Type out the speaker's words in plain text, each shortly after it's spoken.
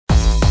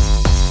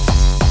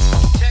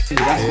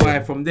That's why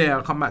from there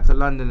I come back to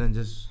London and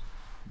just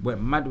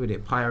went mad with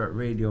it, pirate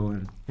radio,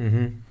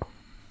 and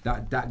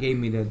that gave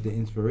me the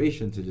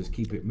inspiration to just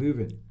keep it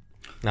moving.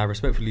 Nah,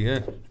 respectfully, yeah.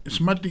 It's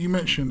mad that you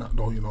mentioned that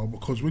though, you know,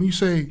 because when you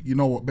say, you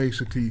know what,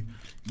 basically,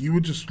 you were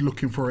just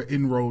looking for an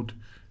inroad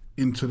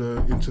into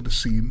the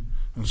scene,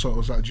 and so it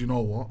was like, do you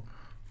know what,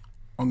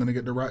 I'm gonna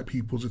get the right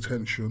people's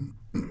attention,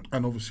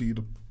 and obviously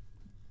the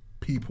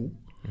people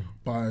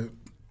by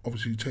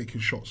obviously taking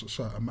shots at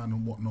certain men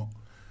and whatnot,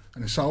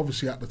 and it's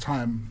obviously at the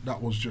time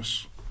that was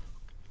just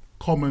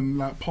common,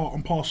 like part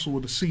and parcel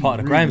of the scene, part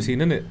of the crime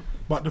scene, isn't it?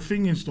 But the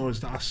thing is though,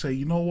 is that I say,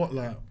 you know what,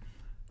 like,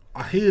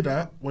 I hear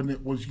that when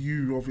it was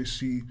you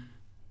obviously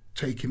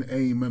taking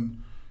aim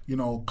and, you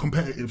know,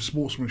 competitive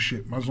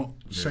sportsmanship. Man's not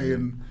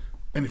saying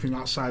anything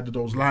outside of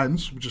those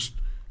lines, we're just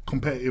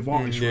competitive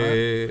artists,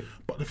 right?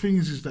 But the thing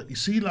is that you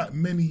see, like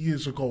many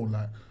years ago,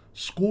 like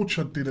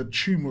Scorcher did a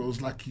tune where it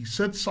was like he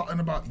said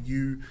something about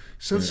you,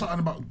 said something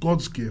about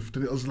God's gift,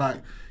 and it was like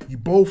you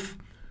both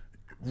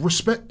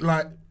respect,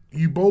 like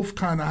you both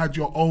kind of had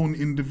your own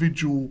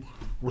individual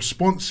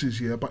responses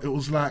here, but it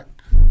was like,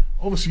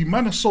 obviously,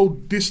 man are so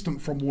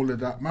distant from all of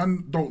that.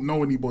 Man don't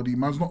know anybody.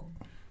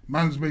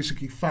 Man's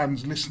basically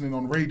fans listening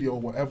on radio or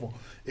whatever.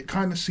 It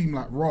kind of seemed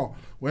like raw.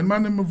 When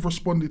man them have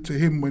responded to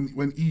him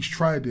when East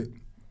tried it,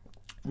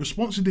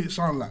 response didn't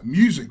sound like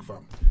music,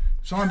 fam.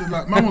 Sounded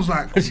like, man was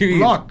like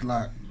blood,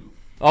 like.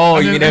 Oh,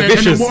 you mean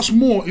ambitious? And then what's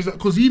more is that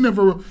because he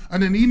never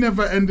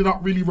ended up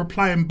really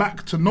replying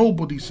back to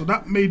nobody. So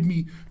that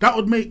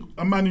would make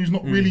a man who's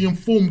not really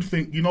informed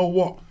think, you know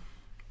what?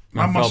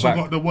 Man must have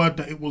got the word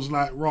that it was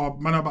like, Rob,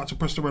 man, I'm about to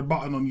press the red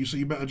button on you, so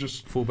you better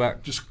just fall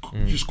back, just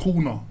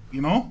corner,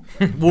 you know.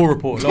 War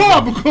report.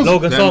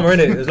 Logan Sama,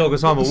 innit? There's Logan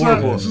Sama war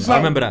report. I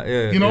remember that.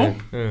 Yeah, you know.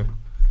 Yeah.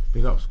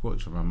 Big up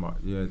Scorcher, man.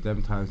 But yeah,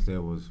 them times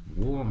there was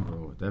warm,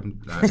 bro.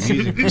 Them like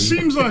it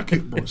seems like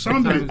it, bro.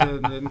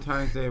 Them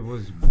times there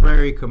was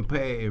very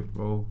competitive,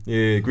 bro.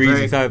 Yeah,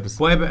 greasy types.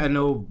 Boy Better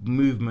Know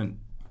movement.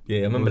 Yeah,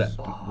 I remember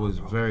that was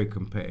very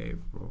competitive,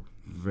 bro.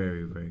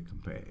 Very, very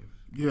competitive.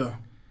 Yeah.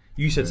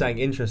 You said something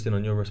interesting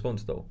on your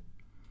response though,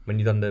 when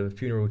you done the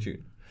funeral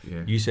tune.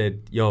 Yeah. You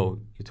said, "Yo,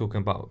 you're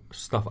talking about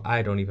stuff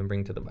I don't even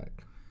bring to the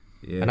back."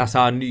 Yeah. And that's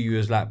how I knew you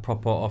was like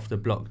proper off the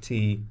block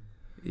T.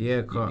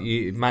 Yeah,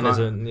 manners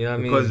and you know what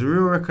I mean. Because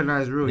real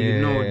recognize real. Yeah,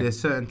 you know, there's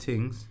certain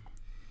things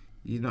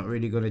you're not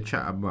really gonna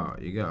chat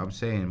about. You get what I'm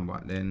saying?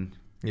 But then,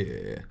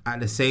 at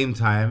the same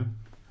time,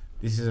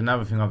 this is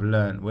another thing I've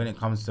learned when it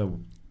comes to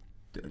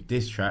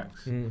diss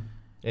tracks.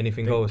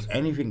 Anything goes.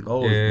 Anything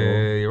goes, bro.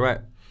 Yeah, you're right.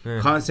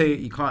 Yeah.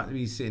 You can't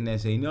be sitting there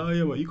saying, no,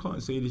 yeah, but you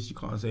can't say this, you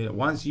can't say that.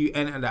 Once you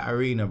enter that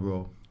arena,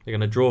 bro, you're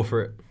gonna draw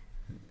for it.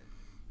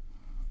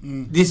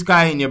 This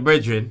guy in your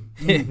brethren,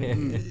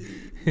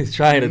 he's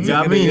trying to. You know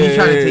what I mean? He's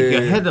trying to take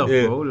your head off,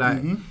 bro.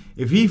 Like,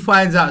 if he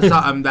finds out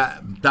something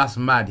that's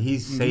mad,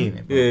 he's saying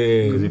it, bro.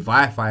 Because if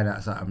I find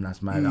out something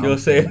that's mad, you're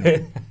saying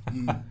it.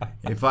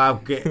 If I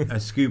get a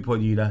scoop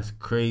on you that's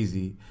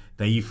crazy,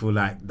 that you feel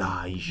like,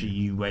 nah,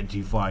 you went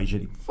too far. You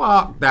should.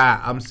 Fuck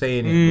that. I'm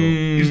saying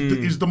it,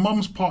 bro. Is the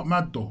mum's part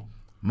mad though?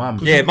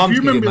 Mums. Yeah, mums.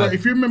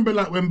 If you remember,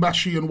 like when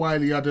Bashi and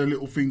Wiley had a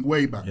little thing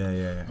way back.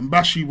 Yeah. And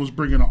Bashi was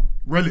bringing up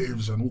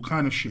relatives and all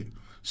kind of shit,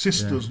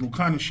 sisters and all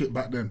kind of shit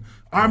back then.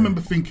 I remember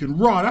thinking,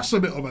 raw, that's a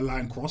bit of a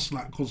line cross,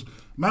 like, because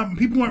man,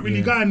 people weren't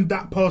really going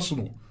that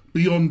personal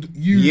beyond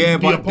you. Yeah,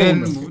 the but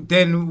opponent.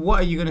 then what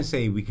are you gonna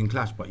say? We can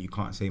clash, but you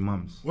can't say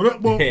mums. Well,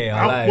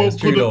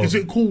 is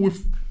it cool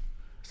with?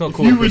 It's not if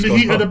cool. you in the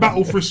heat of the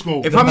battle,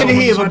 Frisco. If I'm in the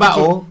heat of a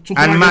battle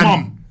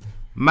and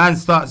man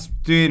starts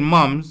doing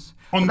mums,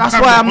 that's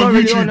why I'm not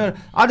really on the.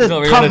 I just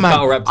come,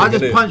 man. I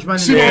just punch man.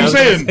 See what I'm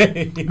saying?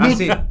 That's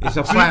it. It's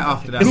a fight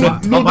after that.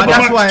 But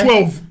that's why.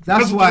 12.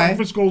 That's why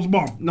Frisco's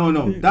mum. No.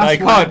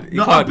 That's why.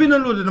 No, I've been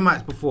on Lord of the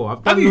Mics before.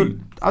 I've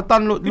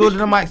done Lord of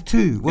the Mics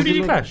too. Who did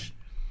you clash?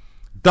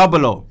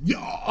 00.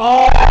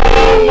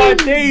 Oh my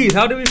days!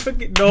 How do we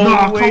forget?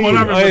 No way! Come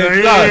on,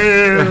 You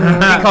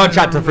can't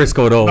chat to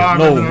Frisco though.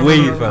 No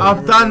way, fam.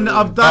 I've done it.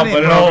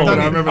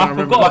 I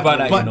forgot about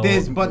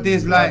that. But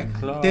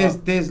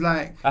there's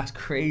like that's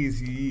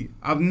crazy.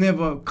 I've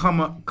never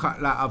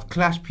I've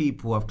clashed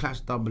people. I've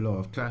clashed 00.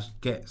 I've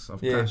clashed Gets. I've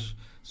clashed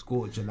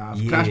Scorcher. I've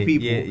clashed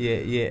people.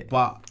 Yeah.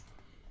 But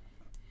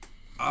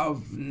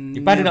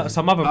you batted up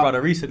some other brother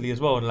recently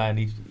as well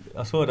online.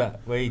 I saw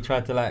that where he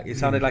tried to it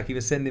sounded like he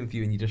was sending for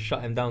you and you just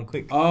shut him down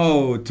quick.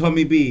 Oh,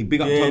 Tommy B.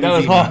 Big up Tommy B. That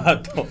was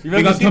hard.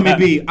 Big up Tommy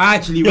B. I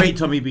actually rate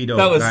Tommy B though.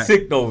 That was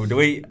sick though. The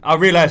way I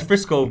realised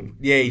Frisco,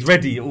 he's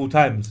ready at all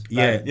times.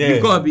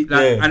 You've got to be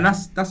and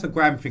that's a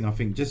grand thing, I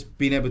think. Just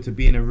being able to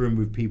be in a room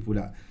with people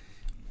that,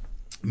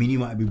 I mean, you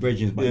might be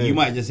bridges, but you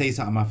might just say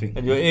something, I think.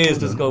 And your ears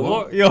just go,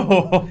 what? Yo. You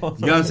know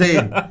what I'm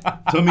saying?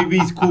 Tommy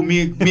B's cool,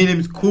 me and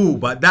him's cool,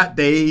 but that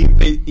day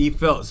he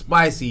felt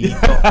spicy.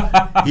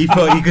 He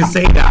felt he could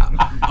say that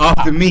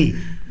after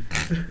me.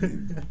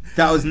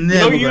 That was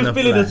never you was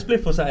spilling a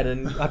spliff or something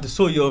and I just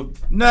saw your...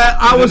 No,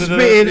 I was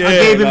spitting, I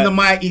gave him the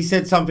mic, he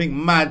said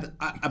something mad,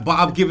 but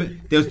I've given...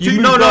 There was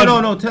two... No,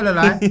 tell a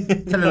lie.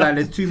 Tell a lie,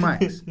 there's two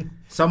mics.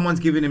 Someone's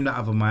giving him the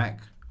other mic.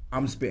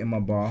 I'm spitting my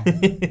bar.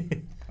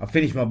 I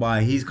finished my bar.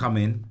 He's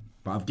coming,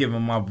 but I've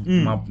given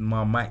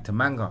my mic to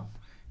Manga.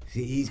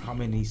 See, he's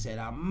coming. He said,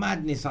 "I'm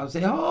madness." I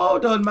said,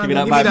 "Hold on, man. Give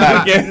me that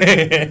back.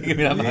 Give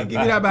me that back.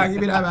 Give me that back.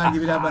 Give me that back.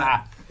 Give me that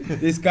back."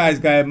 This guy's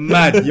going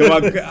mad. Yo,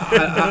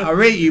 I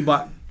rate you,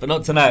 but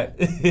not tonight.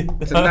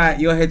 Tonight,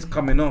 your head's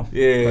coming off.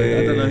 Yeah.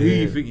 I don't know who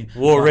you thinking.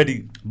 War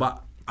ready.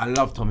 But I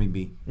love Tommy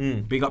B.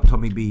 Big up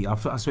Tommy B. I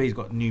swear he's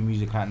got new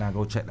music out now.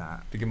 Go check that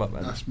out. Pick him up,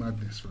 man. That's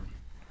madness, man.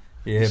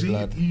 Yeah, see,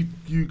 blood.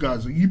 You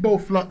guys, are you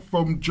both like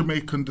from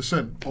Jamaican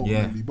descent? Oh,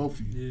 yeah. really, both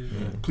of you.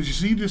 Yeah. Because you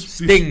see this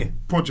Sting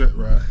project,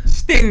 right?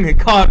 Sting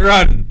can't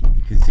run.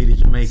 You can see the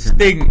Jamaican.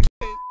 Sting.